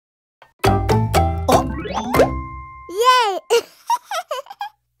Yay!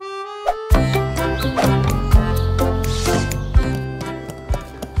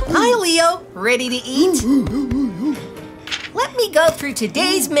 Hi, Leo. Ready to eat? Let me go through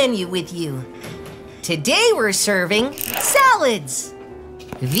today's menu with you. Today we're serving salads,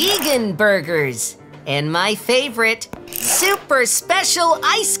 vegan burgers, and my favorite, super special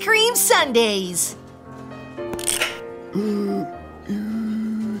ice cream sundaes.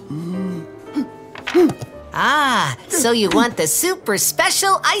 Ah, so you want the super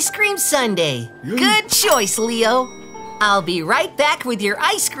special ice cream sundae. Good choice, Leo. I'll be right back with your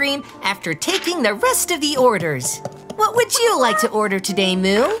ice cream after taking the rest of the orders. What would you like to order today,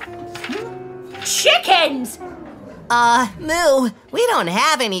 Moo? Chickens! Moo, we don't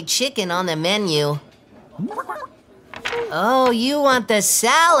have any chicken on the menu. Oh, you want the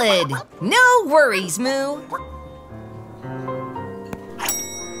salad. No worries, Moo.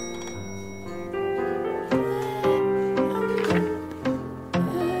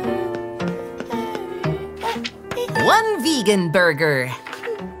 One vegan burger.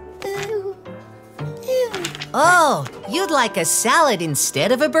 Oh, you'd like a salad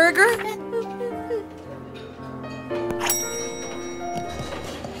instead of a burger?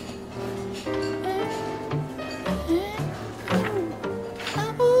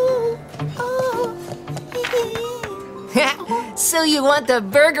 So you want the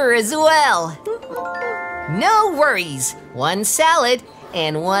burger as well? No worries. One salad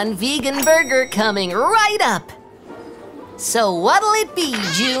and one vegan burger coming right up. So what'll it be,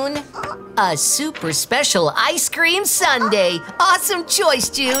 June? A super special ice cream sundae. Awesome choice,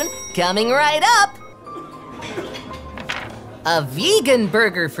 June. Coming right up. A vegan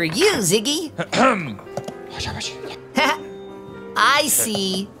burger for you, Ziggy. I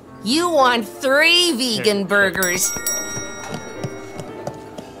see. You want 3 vegan burgers.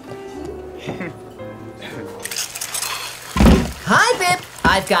 Hi, Bip.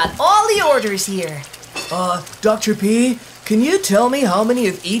 I've got all the orders here. Dr. P, can you tell me how many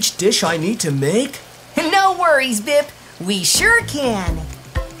of each dish I need to make? No worries, Bip. We sure can.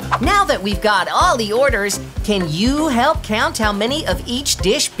 Now that we've got all the orders, can you help count how many of each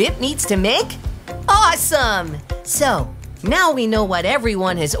dish Bip needs to make? Awesome! So, now we know what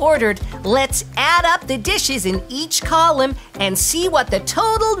everyone has ordered, let's add up the dishes in each column and see what the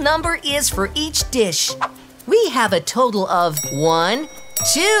total number is for each dish. We have a total of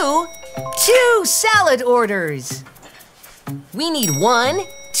 2 salad orders. We need 1,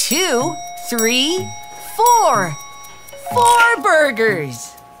 2, 3, 4. 4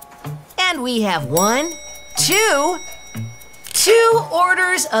 burgers. And we have 2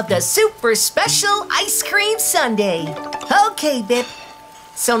 orders of the super special ice cream sundae. Okay, Bip.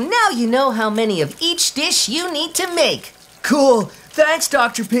 So now you know how many of each dish you need to make. Cool. Thanks,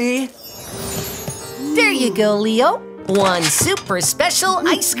 Dr. P. There you go, Leo. 1 super special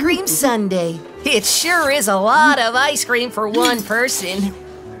ice cream sundae. It sure is a lot of ice cream for one person.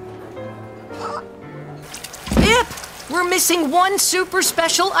 Bip, we're missing 1 super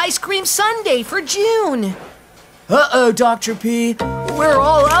special ice cream sundae for June. Uh-oh, Dr. P. We're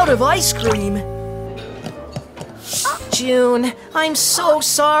all out of ice cream. June, I'm so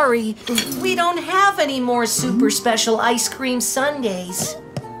sorry. We don't have any more super special ice cream sundaes.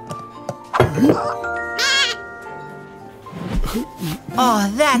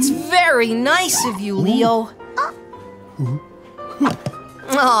 Oh, that's very nice of you, Leo.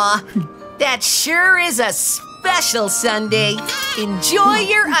 Aw, that sure is a special sundae. Enjoy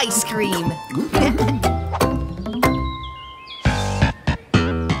your ice cream.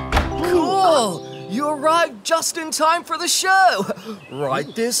 Cool! You arrived just in time for the show.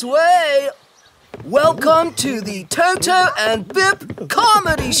 Right this way. Welcome to the Toto and Bip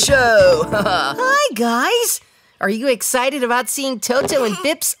Comedy Show. Hi, guys. Are you excited about seeing Toto and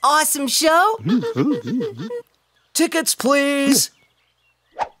Bip's awesome show? Tickets, please.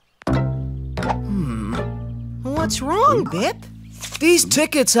 What's wrong, Bip? These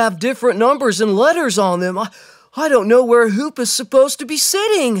tickets have different numbers and letters on them. I don't know where Hoop is supposed to be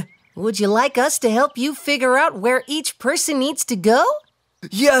sitting. Would you like us to help you figure out where each person needs to go?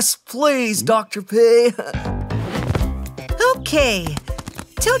 Yes, please, Dr. P. Okay.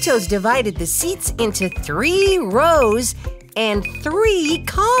 Toto's divided the seats into 3 rows and 3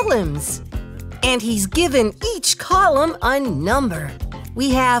 columns. And he's given each column a number.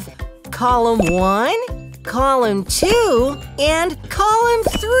 We have column 1, column 2, and column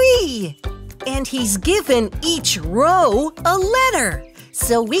 3. And he's given each row a letter.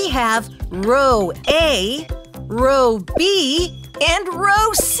 So we have row A, row B, and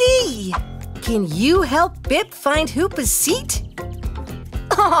row C. Can you help Bip find Hoopa's seat?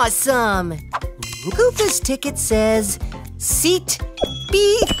 Awesome! Hoopa's ticket says seat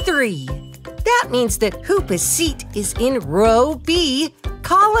B3. That means that Hoopa's seat is in row B,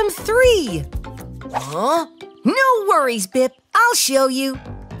 column 3. Huh? No worries, Bip. I'll show you.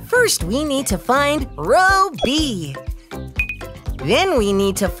 First, we need to find row B. Then we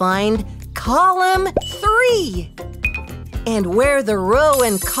need to find column 3. And where the row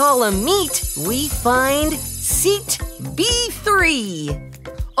and column meet, we find seat B3.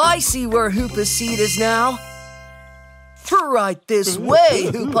 I see where Hoopa's seat is now. Right this way,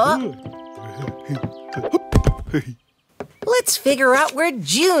 Hoopa. Let's figure out where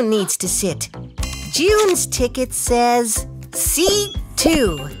June needs to sit. June's ticket says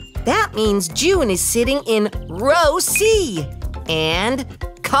C2. That means June is sitting in row C and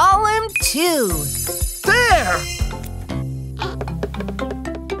column 2. There!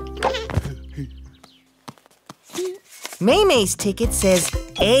 Maymay's ticket says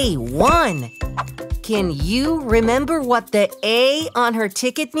A1. Can you remember what the A on her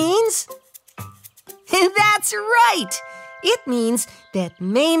ticket means? That's right! It means that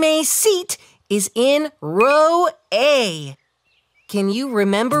Maymay's seat is in row A. Can you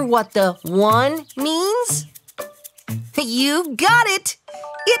remember what the 1 means? You got it!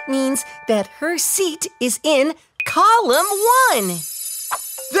 It means that her seat is in column 1.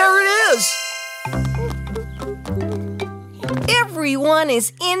 There it is! Everyone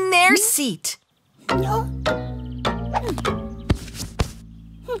is in their seat.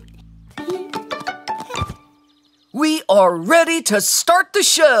 We are ready to start the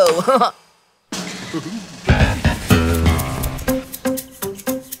show!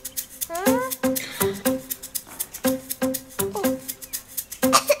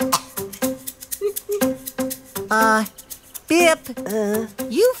 Bip,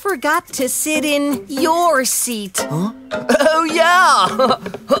 you forgot to sit in your seat. Huh? Oh, yeah!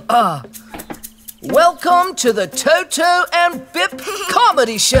 Welcome to the Toto and Bip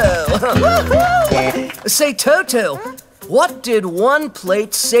comedy show! Say, Toto, what did one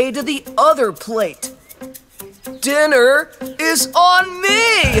plate say to the other plate? Dinner is on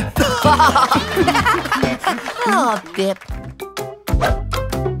me! Oh, Bip.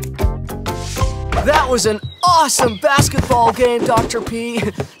 That was an awesome basketball game, Dr. P.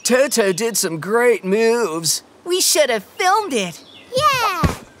 Toto did some great moves. We should have filmed it. Yeah!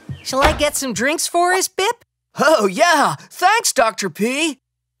 Shall I get some drinks for us, Bip? Oh, yeah. Thanks, Dr. P.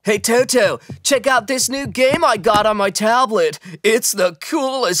 Hey, Toto, check out this new game I got on my tablet. It's the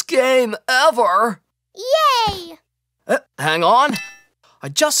coolest game ever. Yay! Hang on. I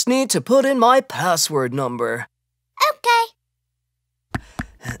just need to put in my password number. Okay.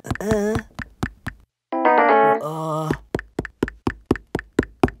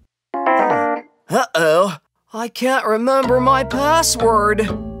 Uh-oh. I can't remember my password.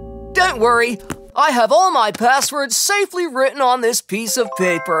 Don't worry. I have all my passwords safely written on this piece of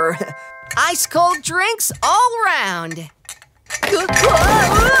paper. Ice cold drinks all around.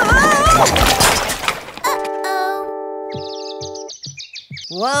 Uh-oh.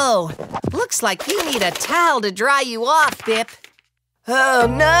 Whoa, looks like you need a towel to dry you off, Bip. Oh,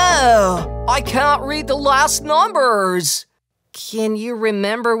 no. I can't read the last numbers. Can you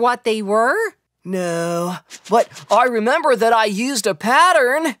remember what they were? No, but I remember that I used a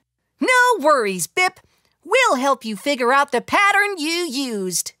pattern. No worries, Bip. We'll help you figure out the pattern you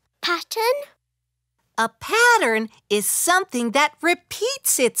used. Pattern? A pattern is something that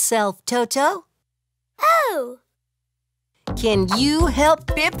repeats itself, Toto. Oh. Can you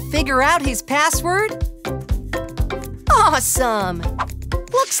help Bip figure out his password? Awesome!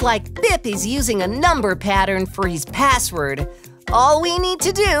 Looks like Bip is using a number pattern for his password. All we need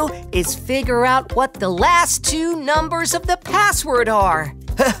to do is figure out what the last two numbers of the password are.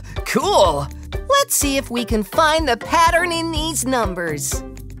 Cool! Let's see if we can find the pattern in these numbers.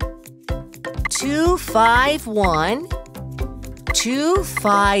 251,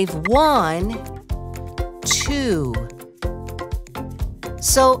 251, 2.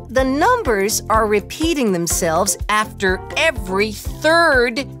 So the numbers are repeating themselves after every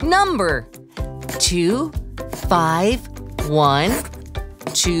third number. 2, 5, 1,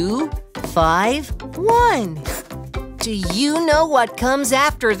 2, 5, 1. Do you know what comes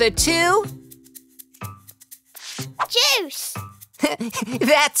after the 2? Juice.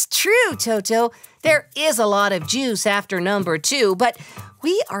 That's true, Toto. There is a lot of juice after number 2, but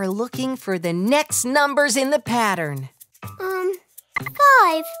we are looking for the next numbers in the pattern.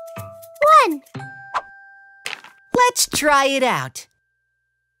 5, 1. Let's try it out.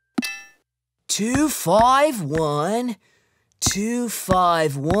 2, 5, 1, 2,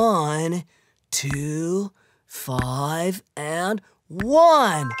 5, 1, 2, 5, and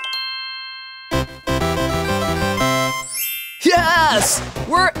 1. Yes!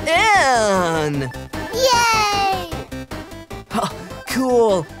 We're in! Yay!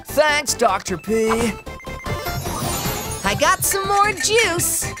 Cool. Thanks, Dr. P. I got some more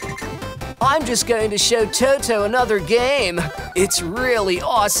juice. I'm just going to show Toto another game. It's really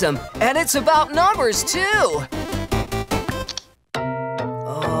awesome, and it's about numbers, too.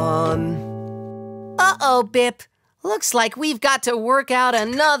 Uh-oh, Bip. Looks like we've got to work out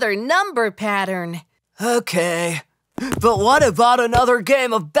another number pattern. Okay. But what about another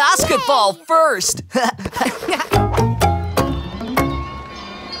game of basketball first?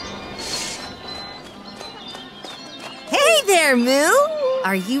 Hey there, Moo.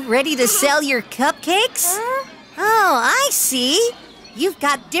 Are you ready to sell your cupcakes? Oh, I see. You've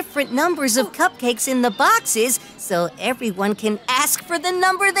got different numbers of cupcakes in the boxes, so everyone can ask for the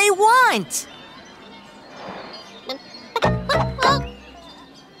number they want.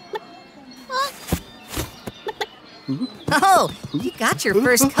 Oh, you got your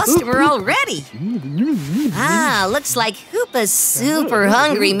first customer already. Ah, looks like Hoopa's super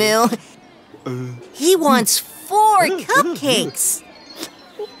hungry, Moo. He wants 4 cupcakes.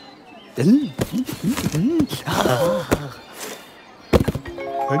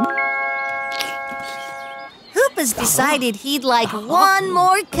 Hoopa's decided he'd like 1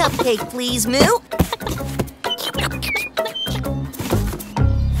 more cupcake, please, Moo.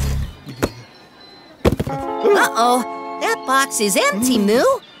 Uh-oh, that box is empty, Moo.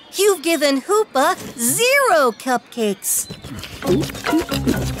 You've given Hoopa 0 cupcakes.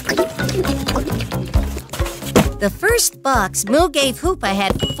 The first box Moo gave Hoopa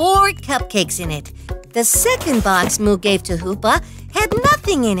had 4 cupcakes in it. The second box Moo gave to Hoopa had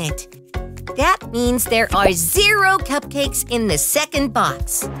nothing in it. That means there are 0 cupcakes in the second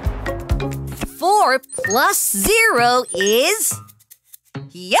box. 4 plus 0 is...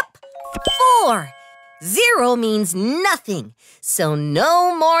 Yep, 4. 0 means nothing, so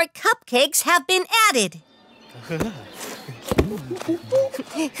no more cupcakes have been added.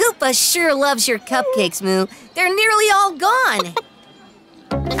 Hoopa sure loves your cupcakes, Moo. They're nearly all gone.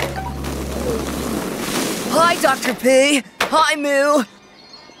 Hi, Dr. P. Hi, Moo.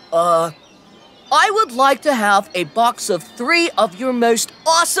 I would like to have a box of 3 of your most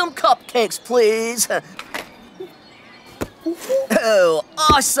awesome cupcakes, please. Oh,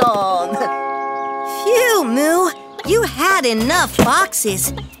 awesome! Phew, Moo. You had enough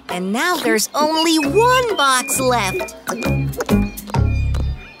boxes, and now there's only 1 box left.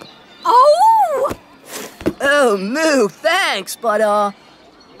 Oh! Oh, Moo, thanks, but,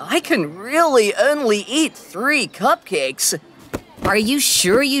 I can really only eat 3 cupcakes. Are you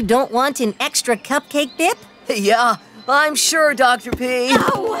sure you don't want an extra cupcake, Bip? Yeah, I'm sure, Dr. P.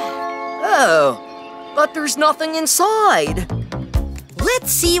 Oh, but there's nothing inside.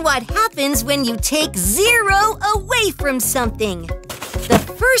 Let's see what happens when you take 0 away from something. The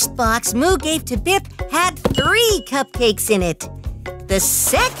first box Moo gave to Bip had 3 cupcakes in it. The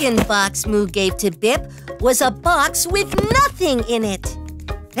second box Moo gave to Bip was a box with nothing in it.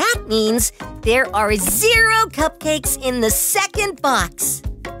 That means there are 0 cupcakes in the second box.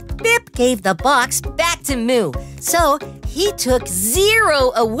 Bip gave the box back to Moo, so he took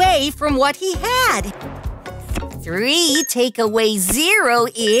 0 away from what he had. 3 take away 0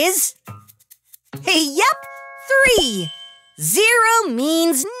 is... Yep, 3. 0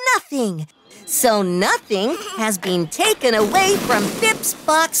 means nothing. So nothing has been taken away from Bip's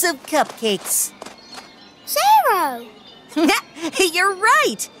box of cupcakes. 0. You're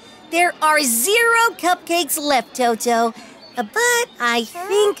right. There are 0 cupcakes left, Toto. But I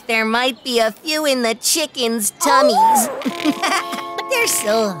think there might be a few in the chickens' tummies. They're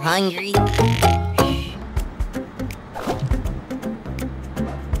so hungry.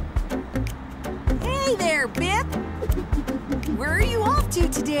 Hey there, Bip. Where are you off to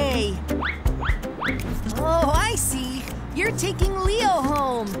today? Oh, I see. You're taking Leo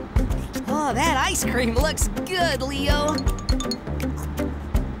home. Oh, that ice cream looks good, Leo.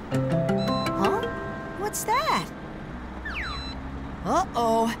 Huh? What's that?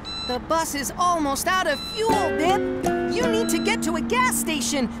 Uh-oh, the bus is almost out of fuel, Bip. You need to get to a gas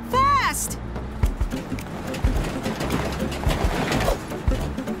station, fast!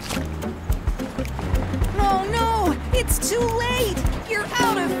 Oh no, it's too late. You're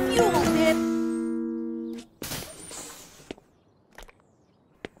out of fuel, Bip.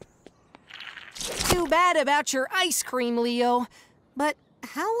 Too bad about your ice cream, Leo. But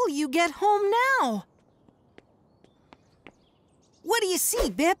how will you get home now? What do you see,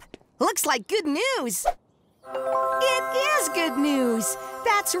 Bip? Looks like good news. It is good news.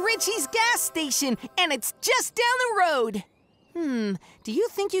 That's Richie's gas station, and it's just down the road. Do you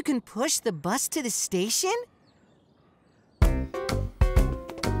think you can push the bus to the station?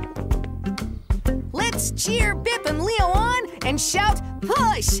 Let's cheer Bip and Leo on and shout,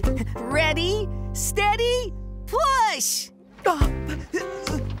 push! Ready, steady, push!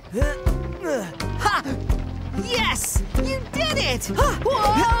 Ha! Yes! You did it!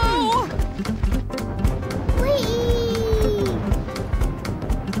 Whoa! Whee!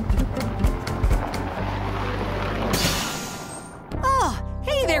 Oh,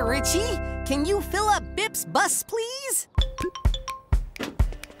 hey there, Richie. Can you fill up Bip's bus, please?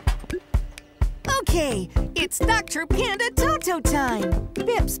 Okay, it's Dr. Panda Toto time.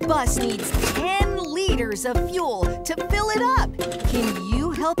 Bip's bus needs 10 liters of fuel to fill it up. Can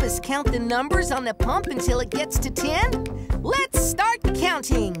you help us count the numbers on the pump until it gets to 10? Let's start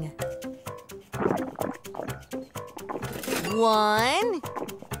counting. 1,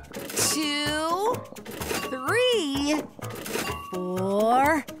 2, 3,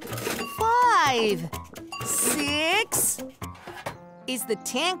 4, 5, 6. Is the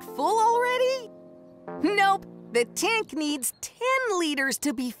tank full already? Nope, the tank needs 10 liters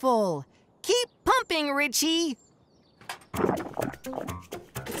to be full. Keep pumping, Richie.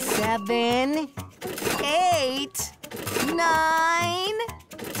 7, 8, 9,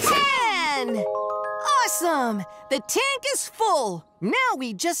 10. Awesome! The tank is full. Now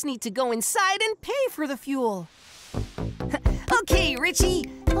we just need to go inside and pay for the fuel. Okay, Richie,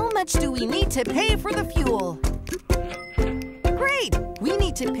 how much do we need to pay for the fuel? Great! We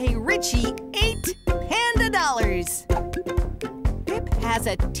need to pay Richie 8 Panda dollars. Bip has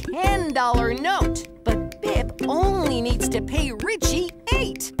a $10 note, but Bip only needs to pay Richie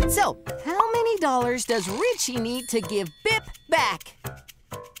 8. So, how many dollars does Richie need to give Bip back?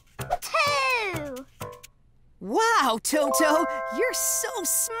 2. Wow, Toto, you're so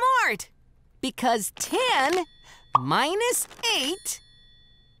smart! Because 10 minus 8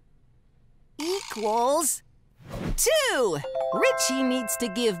 equals 2. Richie needs to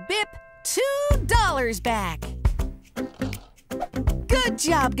give Bip $2 back. Good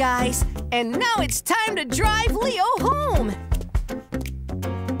job, guys. And now it's time to drive Leo home.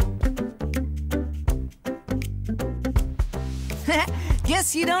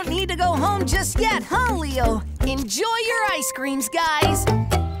 Guess you don't need to go home just yet, huh, Leo? Enjoy your ice creams, guys.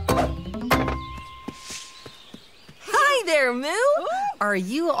 Hi there, Moo. Are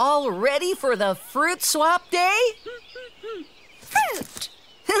you all ready for the fruit swap day? Fruit.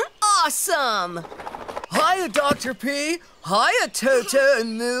 Awesome! Hiya, Dr. P. Hiya, Toto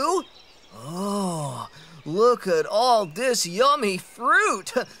and Moo. Oh, look at all this yummy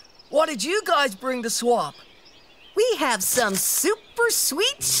fruit. What did you guys bring to swap? We have some super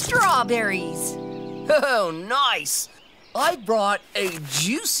sweet strawberries. Oh, nice. I brought a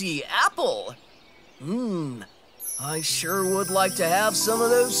juicy apple. I sure would like to have some of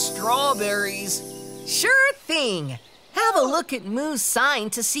those strawberries. Sure thing. Have a look at Moo's sign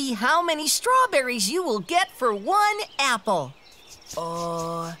to see how many strawberries you will get for 1 apple.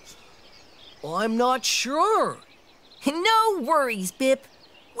 I'm not sure. No worries, Bip.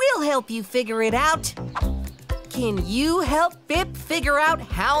 We'll help you figure it out. Can you help Bip figure out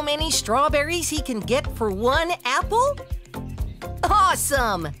how many strawberries he can get for 1 apple?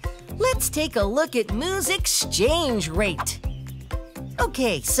 Awesome! Let's take a look at Moo's exchange rate.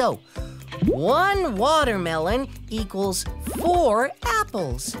 Okay, so 1 watermelon equals 4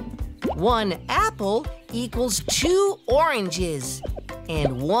 apples. 1 apple equals 2 oranges.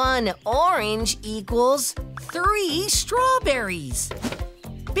 And 1 orange equals 3 strawberries.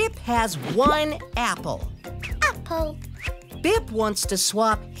 Bip has 1 apple. Apple. Bip wants to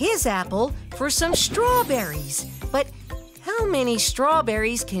swap his apple for some strawberries. But how many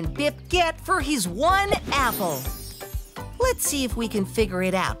strawberries can Bip get for his 1 apple? Let's see if we can figure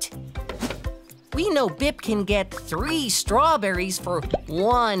it out. We know Bip can get 3 strawberries for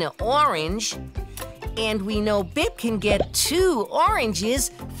 1 orange. And we know Bip can get 2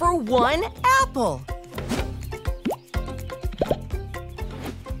 oranges for 1 apple.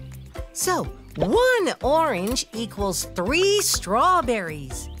 So, 1 orange equals 3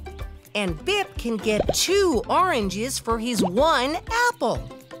 strawberries. And Bip can get 2 oranges for his 1 apple.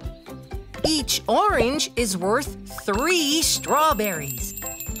 Each orange is worth 3 strawberries.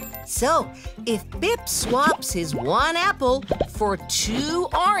 So, if Bip swaps his 1 apple for 2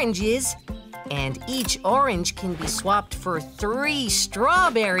 oranges, and each orange can be swapped for 3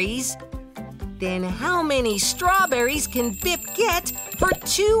 strawberries, then how many strawberries can Bip get for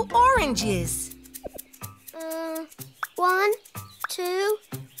 2 oranges? 1, 2,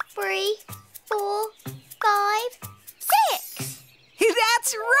 3, 4, 5, 6.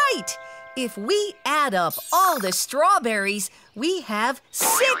 That's right! If we add up all the strawberries, we have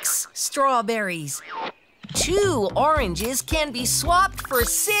 6 strawberries. 2 oranges can be swapped for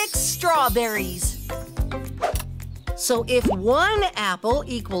 6 strawberries. So if 1 apple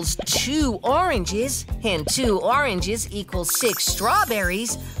equals 2 oranges and 2 oranges equals 6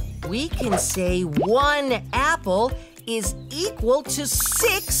 strawberries, we can say 1 apple is equal to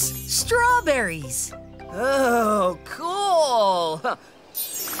 6 strawberries. Oh, cool!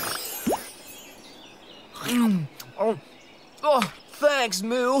 Oh, thanks,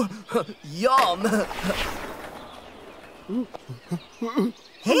 Moo. Yum.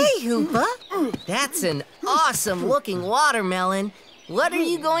 Hey, Hoopa! That's an awesome-looking watermelon. What are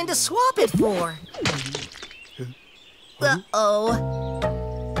you going to swap it for? Uh-oh.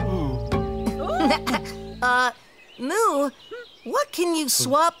 Moo, what can you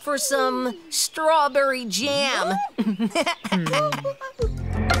swap for some strawberry jam?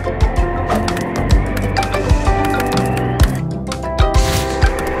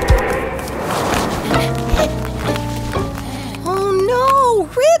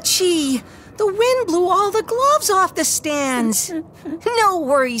 Richie! The wind blew all the gloves off the stands. No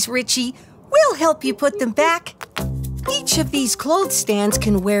worries, Richie. We'll help you put them back. Each of these clothes stands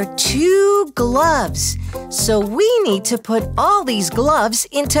can wear 2 gloves. So we need to put all these gloves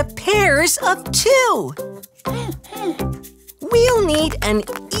into pairs of 2. We'll need an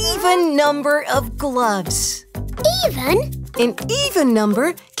even number of gloves. Even? An even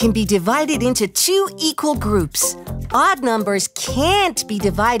number can be divided into 2 equal groups. Odd numbers can't be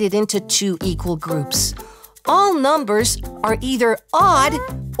divided into 2 equal groups. All numbers are either odd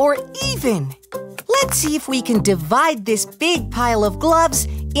or even. Let's see if we can divide this big pile of gloves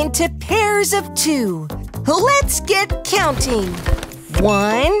into pairs of 2. Let's get counting.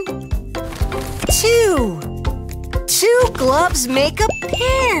 1, 2. 2 gloves make a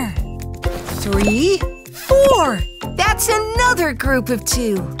pair. 3, 4. That's another group of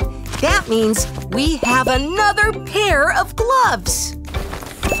 2. That means we have another pair of gloves.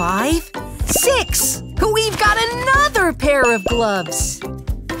 5, 6. We've got another pair of gloves.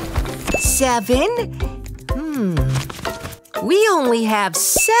 7. We only have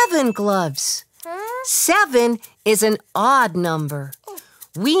 7 gloves. 7 is an odd number.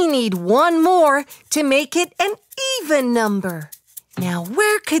 We need 1 more to make it an even number. Now,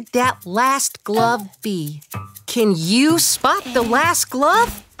 where could that last glove be? Can you spot the last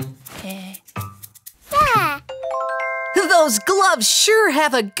glove? There. Those gloves sure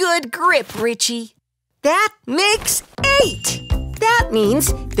have a good grip, Richie. That makes 8. That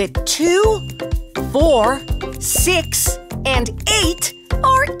means that 2, 4, 6, and 8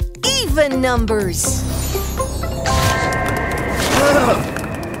 are even numbers.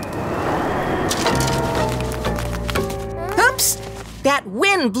 Oops! That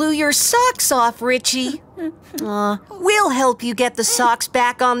wind blew your socks off, Richie. We'll help you get the socks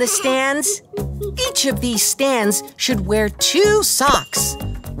back on the stands. Each of these stands should wear 2 socks.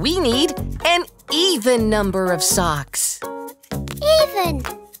 We need an even number of socks. Even.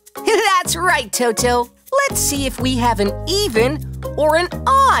 That's right, Toto. Let's see if we have an even or an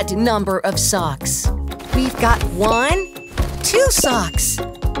odd number of socks. We've got 1, 2 socks.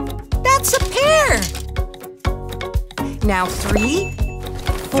 That's a pair. Now 3,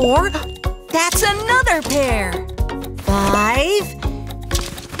 4, that's another pair.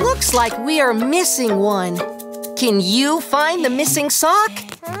 5, looks like we are missing 1. Can you find the missing sock?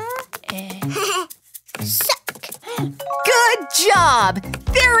 Suck. Good job!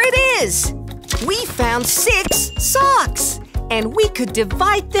 There it is! We found 6 socks, and we could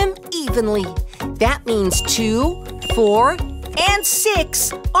divide them evenly. That means 2, 4, and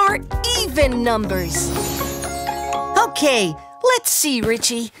 6 are even numbers. Okay, let's see,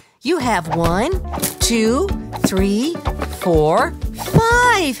 Richie. You have 1, 2, 3, 4,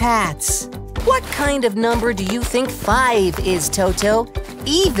 5 hats. What kind of number do you think 5 is, Toto?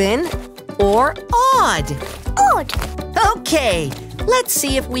 Even or odd? Odd. Okay, let's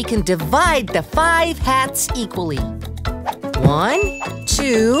see if we can divide the 5 hats equally. 1,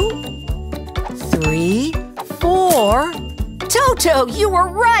 2, 3, 4. Toto, you were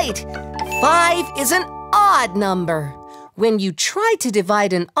right! 5 is an odd number. When you try to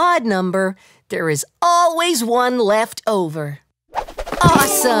divide an odd number, there is always 1 left over.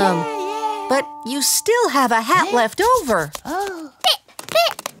 Awesome! But you still have a hat left over.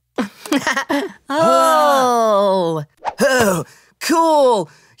 Oh! Oh, cool!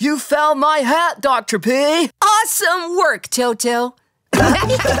 You found my hat, Dr. P! Awesome work, Toto!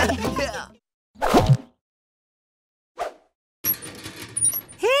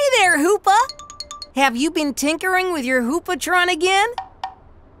 Hey there, Hoopa! Have you been tinkering with your Hoopatron again?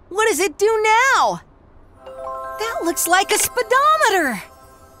 What does it do now? That looks like a speedometer!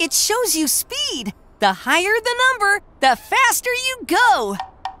 It shows you speed, The higher the number, the faster you go.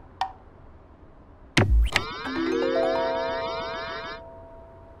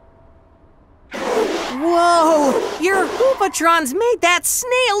 Whoa! Your Hoopatron's made that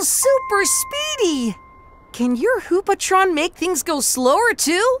snail super speedy! Can your Hoopatron make things go slower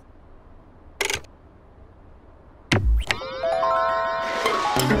too?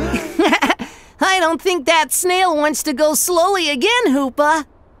 I don't think that snail wants to go slowly again, Hoopa.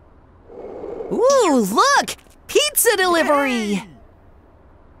 Ooh, look! Pizza delivery!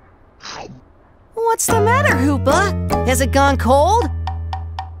 What's the matter, Hoopa? Has it gone cold?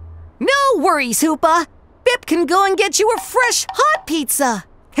 No worries, Hoopa. Bip can go and get you a fresh, hot pizza.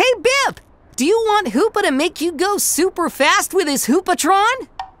 Hey, Bip! Do you want Hoopa to make you go super fast with his Hoopatron?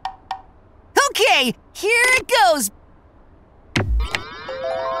 Okay, here it goes.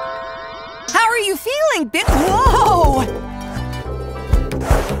 How are you feeling, Bip? Whoa!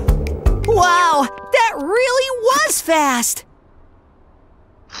 Wow, that really was fast.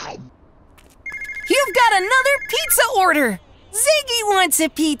 You've got another pizza order. Ziggy wants a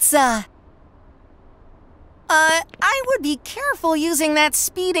pizza. I would be careful using that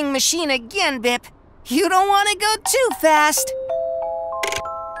speeding machine again, Bip. You don't want to go too fast.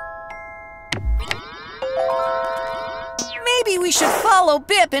 Maybe we should follow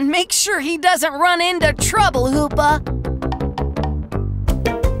Bip and make sure he doesn't run into trouble, Hoopa.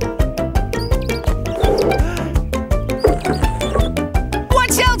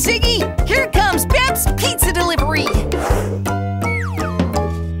 Watch out, Ziggy! Here comes Bip's pizza delivery!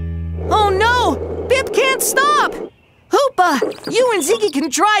 Oh no! Bip can't stop! Hoopa, you and Ziggy can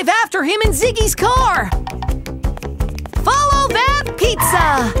drive after him in Ziggy's car! Follow that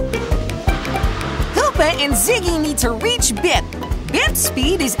pizza! Hoopa and Ziggy need to reach Bip. Bip's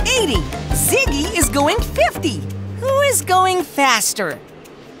speed is 80. Ziggy is going 50. Who is going faster?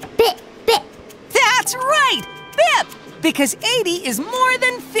 Bip, Bip. That's right! Bip! Because 80 is more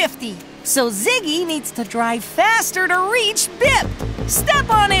than 50. So Ziggy needs to drive faster to reach Bip. Step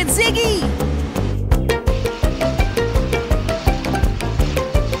on it, Ziggy!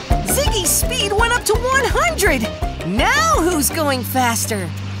 Ziggy's speed went up to 100. Now who's going faster?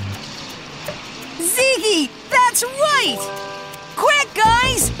 Ziggy! That's right! Quick,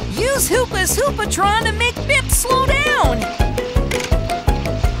 guys! Use Hoopa's Hoopatron to make Bip slow down!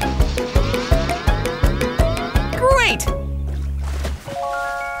 Great!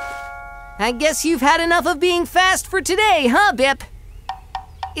 I guess you've had enough of being fast for today, huh, Bip?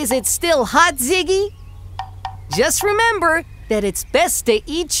 Is it still hot, Ziggy? Just remember that it's best to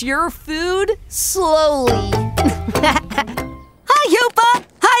eat your food slowly. Hi, Hoopa!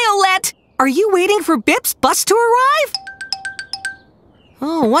 Hi, Olette! Are you waiting for Bip's bus to arrive?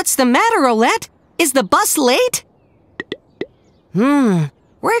 Oh, what's the matter, Olette? Is the bus late?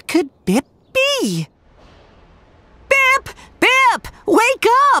 Where could Bip be? Bip! Bip! Wake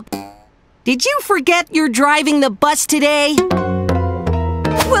up! Did you forget you're driving the bus today?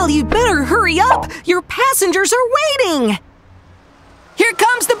 Well, you'd better hurry up. Your passengers are waiting. Here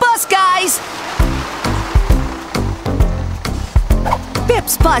comes the bus, guys.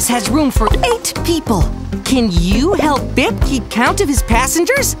 Bip's bus has room for 8 people. Can you help Bip keep count of his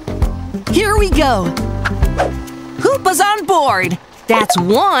passengers? Here we go. Hoopa's on board. That's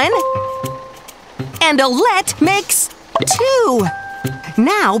 1. And Olette makes 2.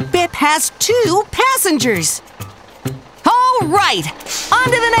 Now Bip has 2 passengers. All right, on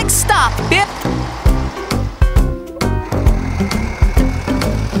to the next stop, Bip.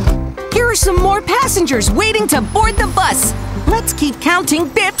 Here are some more passengers waiting to board the bus. Let's keep counting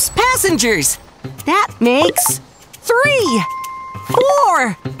Bip's passengers. That makes 3,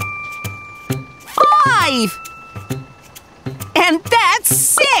 4, 5, and that's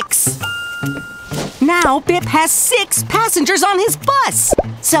 6. Now Bip has 6 passengers on his bus.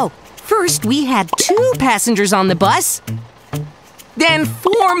 So first we had 2 passengers on the bus. Then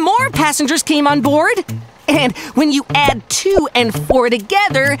 4 more passengers came on board. And when you add 2 and 4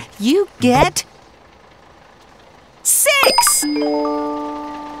 together, you get 6.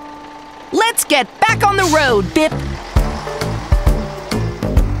 Let's get back on the road, Bip.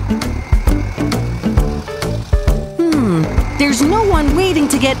 There's no one waiting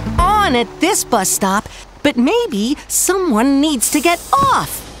to get on at this bus stop, but maybe someone needs to get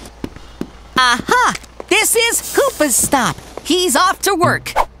off. Aha! This is Hoopa's stop. He's off to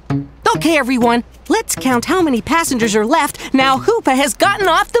work. Okay, everyone, let's count how many passengers are left now Hoopa has gotten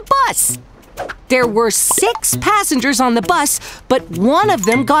off the bus. There were 6 passengers on the bus, but 1 of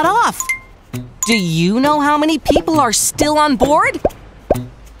them got off. Do you know how many people are still on board?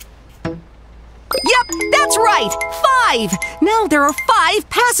 Yep, that's right, 5. Now there are 5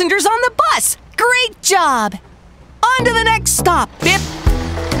 passengers on the bus. Great job! On to the next stop, Bip!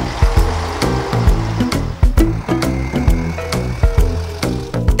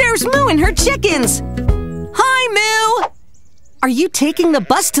 There's Moo and her chickens! Hi, Moo! Are you taking the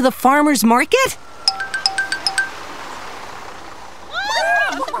bus to the farmer's market?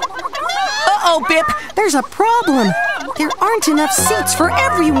 Uh-oh, Bip, there's a problem. There aren't enough seats for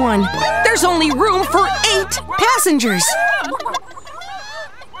everyone. There's only room for 8 passengers.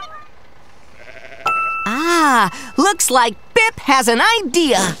 Ah, looks like Bip has an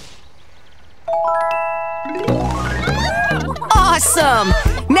idea. Awesome!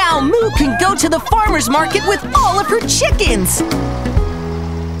 Now Moo can go to the farmer's market with all of her chickens.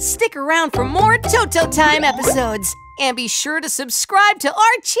 Stick around for more Toto Time episodes. And be sure to subscribe to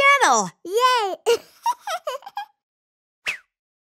our channel. Yay!